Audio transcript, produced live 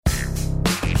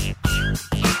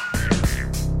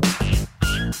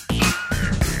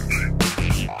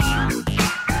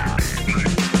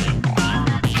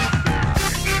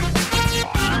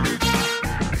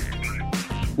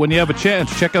when you have a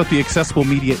chance, check out the Accessible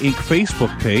Media Inc.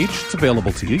 Facebook page. It's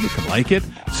available to you. You can like it,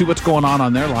 see what's going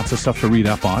on there. Lots of stuff to read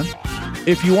up on.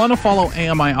 If you want to follow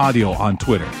AMI Audio on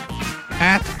Twitter,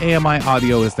 at AMI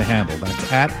Audio is the handle.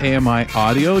 That's at AMI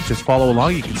Audio. Just follow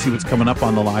along. You can see what's coming up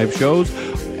on the live shows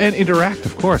and interact,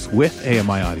 of course, with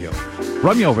AMI Audio.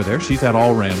 Rummy over there, she's at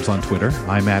All Rams on Twitter.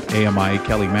 I'm at AMI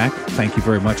Kelly Mack. Thank you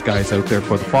very much, guys, out there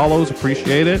for the follows.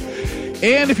 Appreciate it.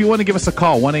 And if you want to give us a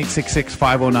call,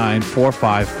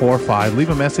 1-866-509-4545. Leave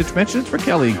a message, mention it's for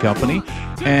Kelly and Company,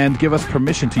 and give us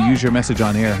permission to use your message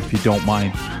on air if you don't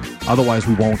mind. Otherwise,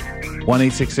 we won't.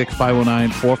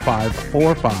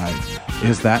 1-866-509-4545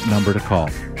 is that number to call.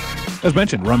 As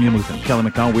mentioned, Rummy Muthan, Kelly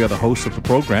McDonald, we are the hosts of the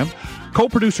program.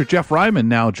 Co-producer Jeff Ryman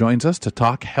now joins us to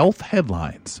talk health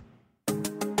headlines.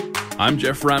 I'm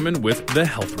Jeff Ryman with The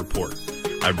Health Report.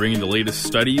 I bring you the latest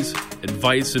studies,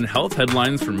 advice, and health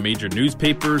headlines from major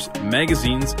newspapers,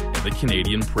 magazines, and the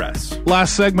Canadian press.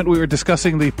 Last segment, we were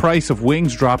discussing the price of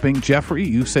wings dropping. Jeffrey,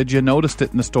 you said you noticed it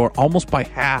in the store almost by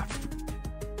half.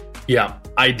 Yeah,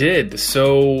 I did.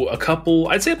 So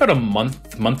I'd say about a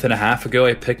month and a half ago,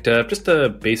 I picked up just a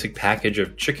basic package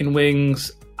of chicken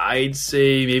wings. I'd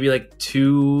say maybe like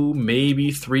 2,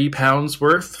 maybe 3 pounds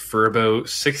worth for about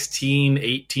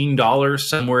 $16, $18,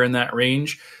 somewhere in that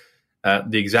range.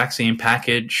 The exact same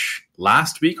package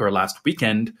last week or last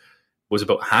weekend was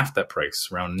about half that price,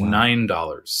 around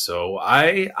 $9. So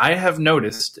I have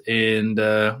noticed, and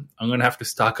I'm going to have to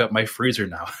stock up my freezer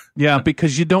now. Yeah,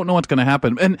 because you don't know what's going to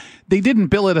happen. And they didn't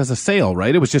bill it as a sale,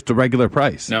 right? It was just a regular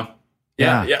price. No.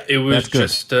 Yeah, it was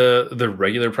just the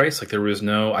regular price. Like there was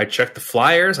no, I checked the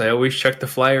flyers. I always check the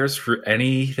flyers for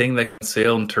anything that can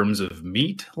sale in terms of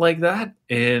meat like that.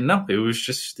 And no, it was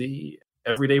just the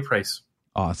everyday price.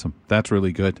 Awesome. That's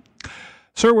really good.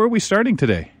 Sir, where are we starting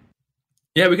today?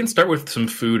 Yeah, we can start with some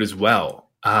food as well.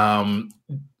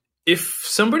 If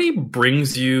somebody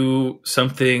brings you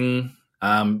something,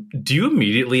 do you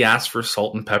immediately ask for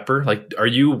salt and pepper? Like, are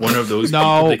you one of those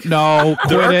No, people? No,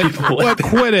 quit it.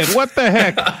 Quit it. What the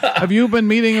heck? Have you been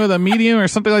meeting with a medium or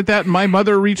something like that? And my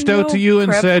mother reached out to you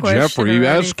and said, Jeffrey,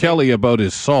 ask Kelly about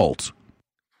his salt.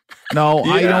 No,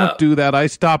 yeah. I don't do that. I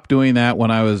stopped doing that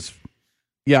when I was...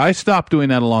 Yeah, I stopped doing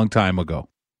that a long time ago.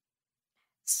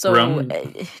 So,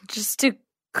 just to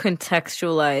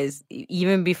contextualize,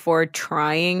 even before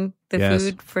trying the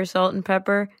food for salt and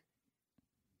pepper,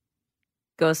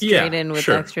 go straight in with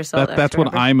extra salt. That's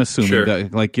what I'm assuming. Sure.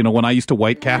 That, like, you know, when I used to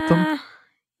white cap them.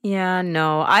 Yeah,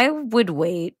 no, I would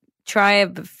wait. Try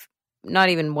not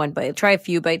even one bite. Try a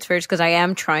few bites first because I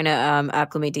am trying to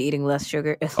acclimate to eating less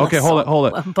sugar. Okay, hold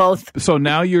it. Both. So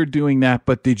now you're doing that,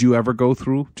 but did you ever go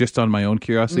through, just on my own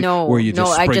curiosity? No, where you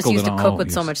just I just used to cook with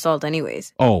yes. so much salt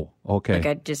anyways. Oh, okay. Like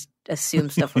I just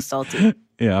assumed stuff was salty.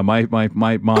 Yeah, my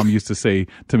mom used to say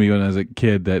to me when I was a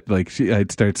kid that like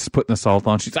I'd start putting the salt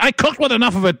on. She'd say, I cooked with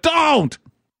enough of it, don't!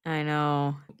 I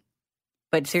know.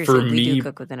 But seriously, we do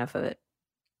cook with enough of it.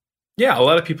 Yeah, a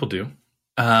lot of people do.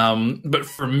 But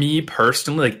for me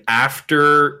personally, like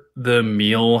after the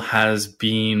meal has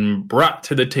been brought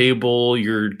to the table,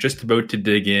 you're just about to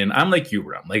dig in. I'm like you,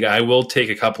 Rum. Like I will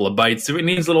take a couple of bites. If it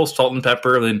needs a little salt and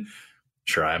pepper, then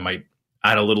sure, I might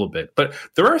add a little bit. But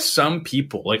there are some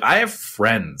people, like I have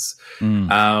friends,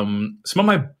 some of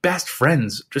my best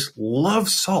friends just love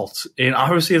salt. And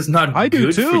obviously it's not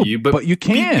good for you, but you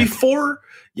can.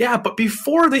 But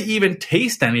before they even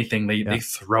taste anything, they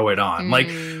throw it on. Like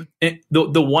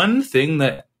the one thing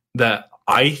that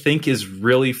I think is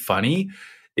really funny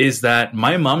is that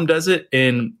my mom does it,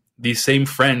 and these same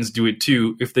friends do it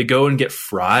too. If they go and get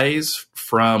fries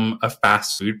from a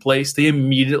fast food place, they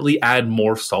immediately add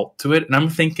more salt to it. And I'm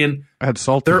thinking, add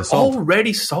salt. They're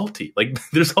already salty. Like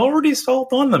there's already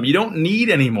salt on them. You don't need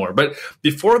any more. But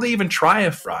before they even try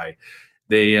a fry,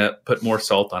 they put more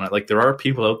salt on it. Like there are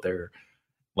people out there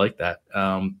like that,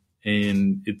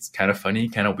 and it's kind of funny,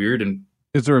 kind of weird, and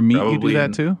is there a meat you do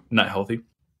that too? Not healthy.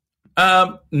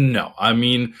 No, I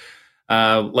mean,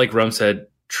 like Rum said,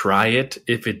 try it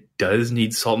if it does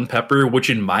need salt and pepper, which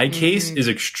in my case is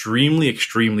extremely,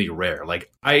 extremely rare. Like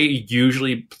I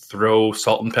usually throw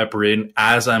salt and pepper in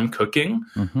as I'm cooking.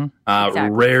 Exactly.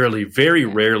 Rarely, very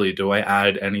rarely do I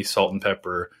add any salt and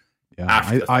pepper.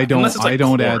 Yeah, I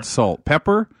don't add salt.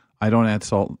 Pepper. I don't add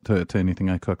salt to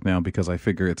anything I cook now because I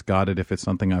figure it's got it if it's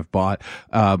something I've bought.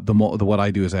 What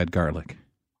I do is add garlic.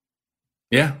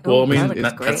 Yeah, well, I mean,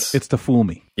 it's to fool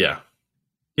me. Yeah,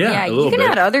 you can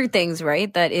add other things,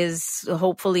 right? That is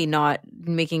hopefully not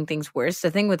making things worse.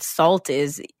 The thing with salt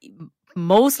is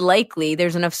most likely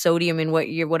there's enough sodium in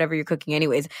whatever you're cooking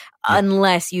anyways,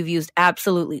 unless you've used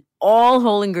absolutely all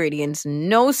whole ingredients,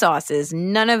 no sauces,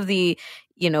 none of the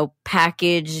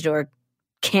packaged or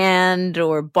canned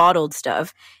or bottled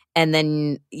stuff. And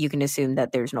then you can assume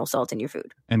that there's no salt in your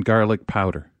food. And garlic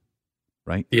powder,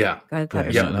 right? Yeah. Garlic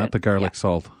powder. Yeah, not the garlic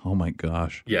salt. Oh my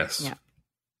gosh. Yes. Yeah.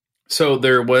 So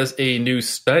there was a new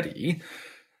study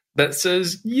that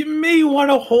says you may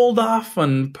want to hold off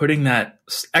on putting that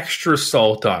extra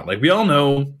salt on. Like, we all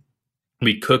know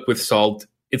we cook with salt.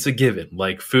 It's a given.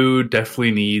 Like, food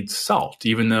definitely needs salt,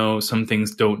 even though some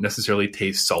things don't necessarily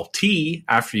taste salty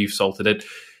after you've salted it.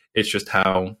 It's just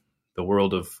how the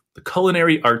world of the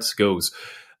culinary arts goes.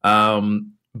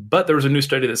 But there was a new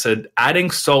study that said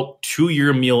adding salt to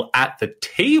your meal at the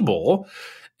table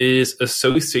is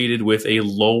associated with a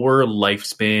lower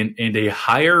lifespan and a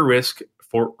higher risk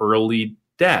for early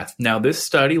death. Now, this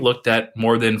study looked at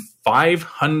more than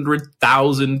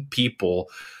 500,000 people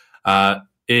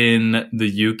in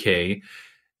the UK,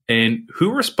 and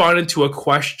who responded to a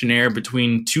questionnaire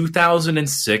between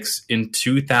 2006 and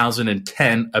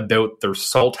 2010 about their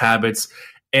salt habits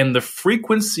and the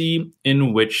frequency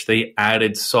in which they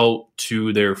added salt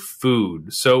to their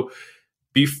food. So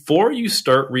before you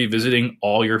start revisiting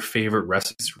all your favorite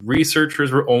recipes,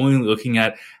 researchers were only looking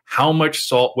at how much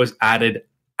salt was added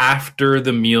after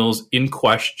the meals in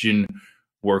question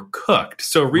were cooked.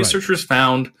 So researchers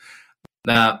found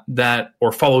that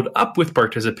followed up with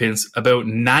participants about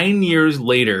 9 years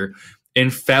later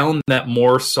and found that the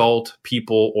more salt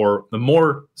people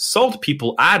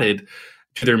added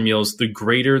to their meals, the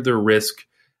greater the risk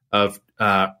of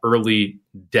early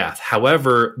death.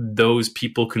 However, those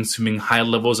people consuming high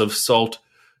levels of salt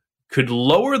could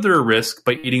lower their risk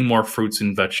by eating more fruits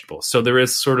and vegetables. So there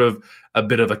is sort of a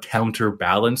bit of a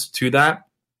counterbalance to that.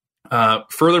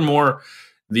 Furthermore,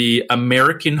 the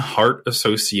American Heart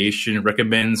Association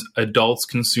recommends adults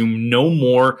consume no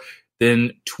more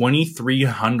than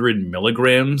 2,300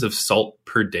 milligrams of salt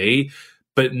per day,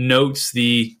 but notes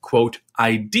the, quote,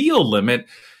 ideal limit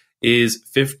is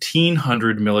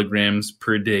 1,500 milligrams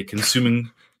per day.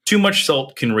 Consuming too much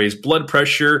salt can raise blood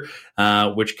pressure,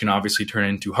 which can obviously turn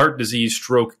into heart disease,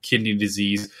 stroke, kidney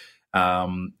disease.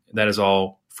 That is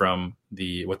all from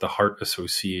what the Heart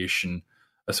Association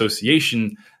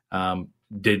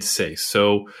did say.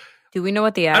 So, do we know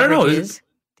what the average is?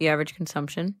 The average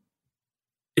consumption?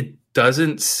 It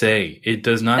doesn't say. It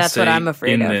does not That's say what I'm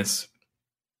afraid in of. this.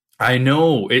 I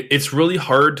know it's really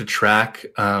hard to track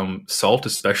salt,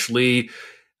 especially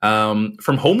from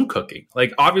home cooking.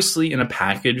 Like, obviously, in a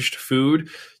packaged food,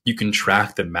 you can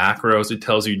track the macros. It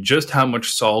tells you just how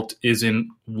much salt is in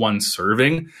one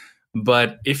serving.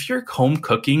 But if you're home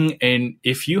cooking and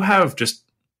if you have just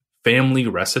family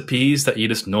recipes that you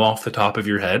just know off the top of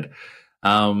your head,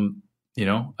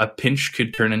 a pinch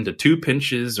could turn into 2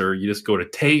 pinches, or you just go to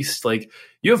taste. Like,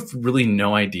 you have really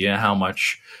no idea how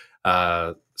much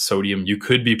sodium you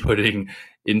could be putting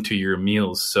into your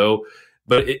meals. So,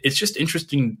 but it's just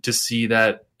interesting to see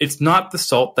that it's not the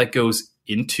salt that goes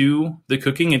into the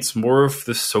cooking. It's more of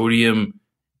the sodium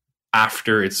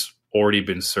after it's already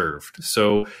been served.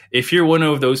 So if you're one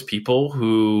of those people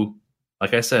who,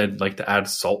 like I said, like to add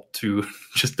salt to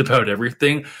just about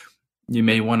everything, you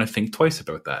may want to think twice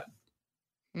about that.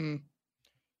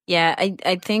 Yeah,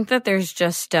 I think that there's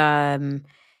just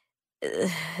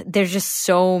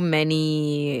so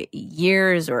many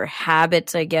years or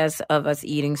habits, I guess, of us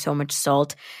eating so much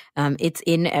salt. It's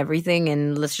in everything,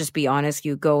 and let's just be honest.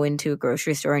 You go into a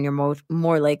grocery store and you're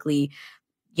more likely,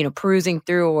 perusing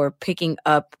through or picking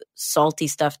up salty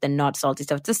stuff than not salty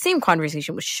stuff. It's the same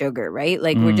conversation with sugar, right?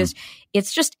 Like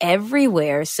it's just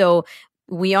everywhere. So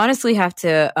we honestly have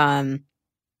to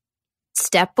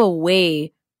step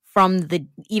away from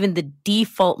even the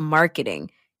default marketing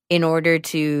in order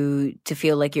to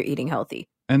feel like you're eating healthy.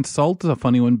 And salt is a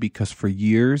funny one because for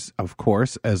years, of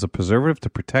course, as a preservative to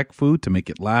protect food, to make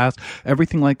it last,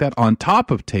 everything like that, on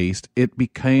top of taste, it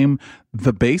became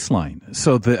the baseline.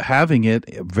 So having it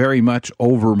very much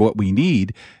over what we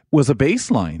need was a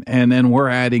baseline. And then we're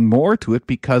adding more to it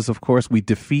because, of course, we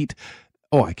defeat,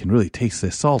 I can really taste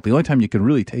this salt. The only time you can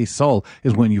really taste salt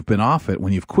is when you've been off it,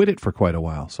 when you've quit it for quite a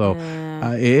while. So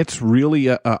it's really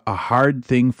a hard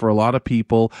thing for a lot of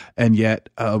people. And yet,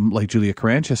 like Julia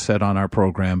Carancha said on our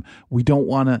program, we don't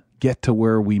want to get to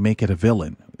where we make it a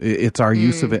villain. It's our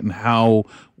use of it and how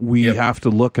we have to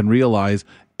look and realize,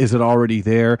 is it already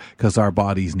there? Because our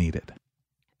bodies need it.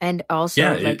 And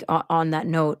also, on that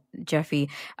note, Jeffy,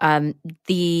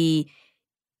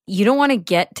 you don't want to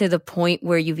get to the point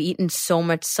where you've eaten so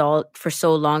much salt for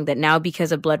so long that now,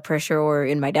 because of blood pressure, or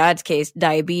in my dad's case,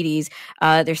 diabetes,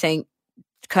 they're saying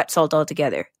cut salt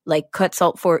altogether. Like cut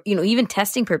salt for, even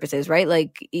testing purposes, right?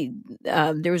 Like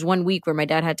there was 1 week where my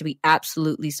dad had to be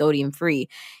absolutely sodium free.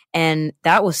 And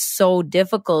that was so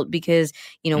difficult because,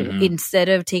 instead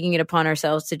of taking it upon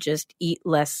ourselves to just eat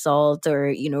less salt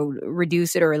or,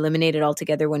 reduce it or eliminate it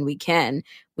altogether when we can,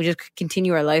 we just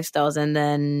continue our lifestyles. And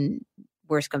then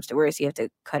worst comes to worst, you have to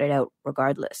cut it out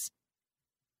regardless.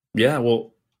 Yeah,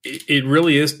 well, it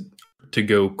really is to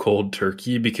go cold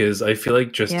turkey because I feel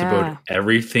like just about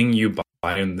everything you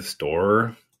buy in the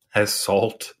store has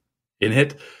salt in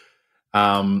it.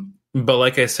 But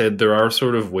like I said, there are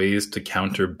sort of ways to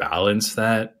counterbalance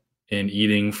that, and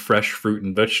eating fresh fruit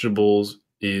and vegetables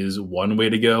is one way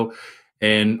to go.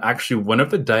 And actually, one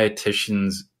of the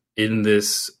dietitians in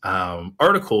this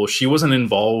article, she wasn't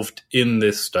involved in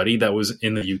this study that was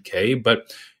in the UK,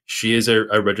 but she is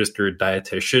a registered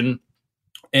dietitian.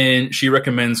 And she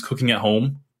recommends cooking at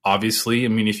home, obviously. I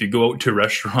mean, if you go out to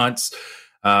restaurants,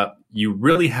 you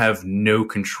really have no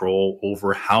control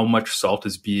over how much salt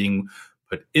is being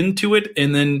put into it.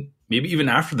 And then maybe even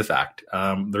after the fact,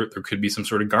 there could be some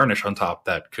sort of garnish on top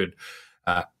that could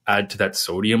add to that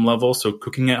sodium level. So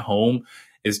cooking at home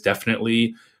is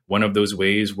definitely one of those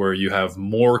ways where you have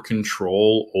more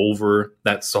control over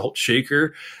that salt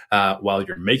shaker while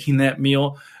you're making that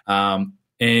meal.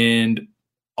 And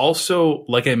also,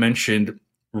 like I mentioned,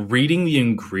 reading the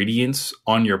ingredients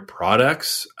on your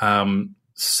products,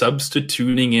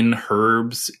 substituting in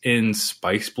herbs in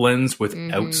spice blends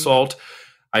without salt.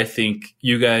 I think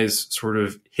you guys sort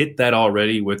of hit that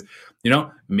already with,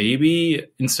 maybe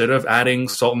instead of adding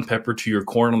salt and pepper to your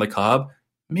corn on the cob,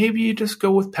 maybe you just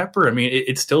go with pepper. I mean,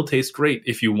 it still tastes great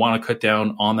if you want to cut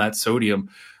down on that sodium.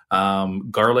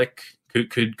 Garlic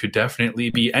could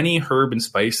definitely be any herb and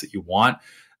spice that you want.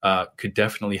 Could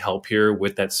definitely help here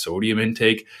with that sodium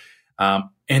intake.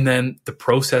 And then the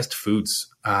processed foods,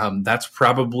 that's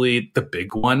probably the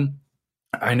big one.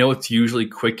 I know it's usually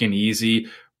quick and easy.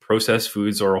 Processed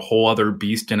foods are a whole other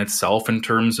beast in itself in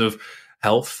terms of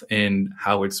health and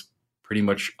how it's pretty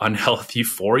much unhealthy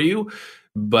for you.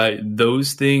 But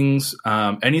those things,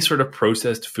 any sort of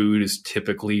processed food is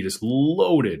typically just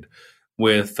loaded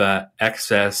with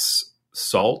excess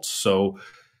salt. So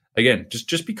again,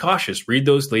 just be cautious. Read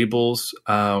those labels.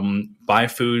 Buy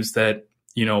foods that,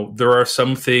 there are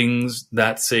some things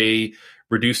that say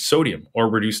reduced sodium or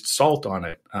reduced salt on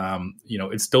it.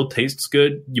 It still tastes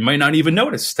good. You might not even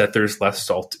notice that there's less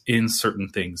salt in certain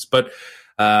things, but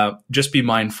just be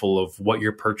mindful of what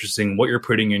you're purchasing, what you're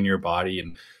putting in your body.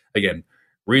 And again,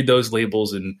 read those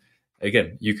labels. And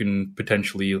again, you can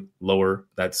potentially lower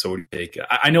that sodium intake.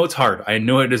 I know it's hard. I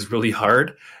know it is really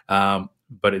hard,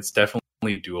 but it's definitely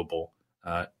doable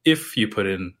if you put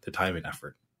in the time and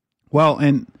effort. Well,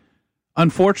 and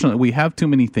unfortunately, we have too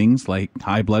many things like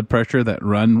high blood pressure that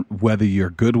run whether you're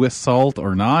good with salt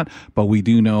or not. But we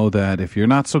do know that if you're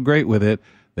not so great with it,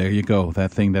 there you go,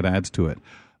 that thing that adds to it.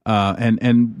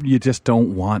 And you just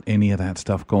don't want any of that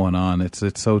stuff going on.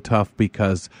 It's so tough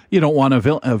because you don't want to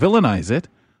villainize it,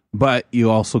 but you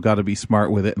also got to be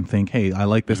smart with it and think, hey, I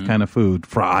like this kind of food.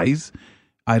 Fries,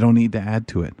 I don't need to add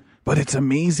to it. But it's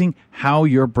amazing how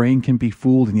your brain can be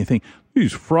fooled and you think,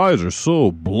 these fries are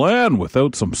so bland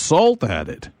without some salt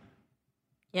added.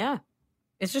 Yeah.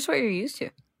 It's just what you're used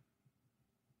to.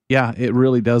 Yeah, it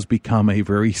really does become a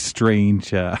very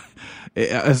strange...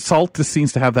 salt just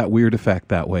seems to have that weird effect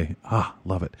that way. Ah,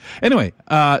 love it. Anyway,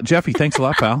 Jeffy, thanks a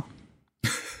lot, pal.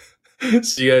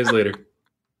 See you guys later.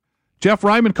 Jeff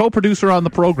Ryman, co-producer on the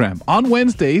program. On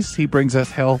Wednesdays, he brings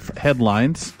us health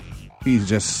headlines. He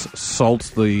just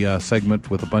salts the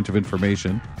segment with a bunch of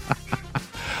information.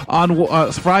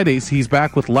 On Fridays, he's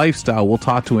back with lifestyle. We'll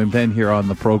talk to him then here on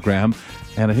the program.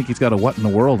 And I think he's got a What in the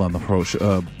World on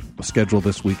the schedule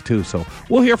this week, too. So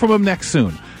we'll hear from him next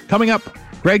soon. Coming up,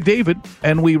 Greg David,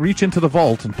 and we reach into the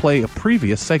vault and play a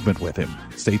previous segment with him.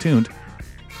 Stay tuned.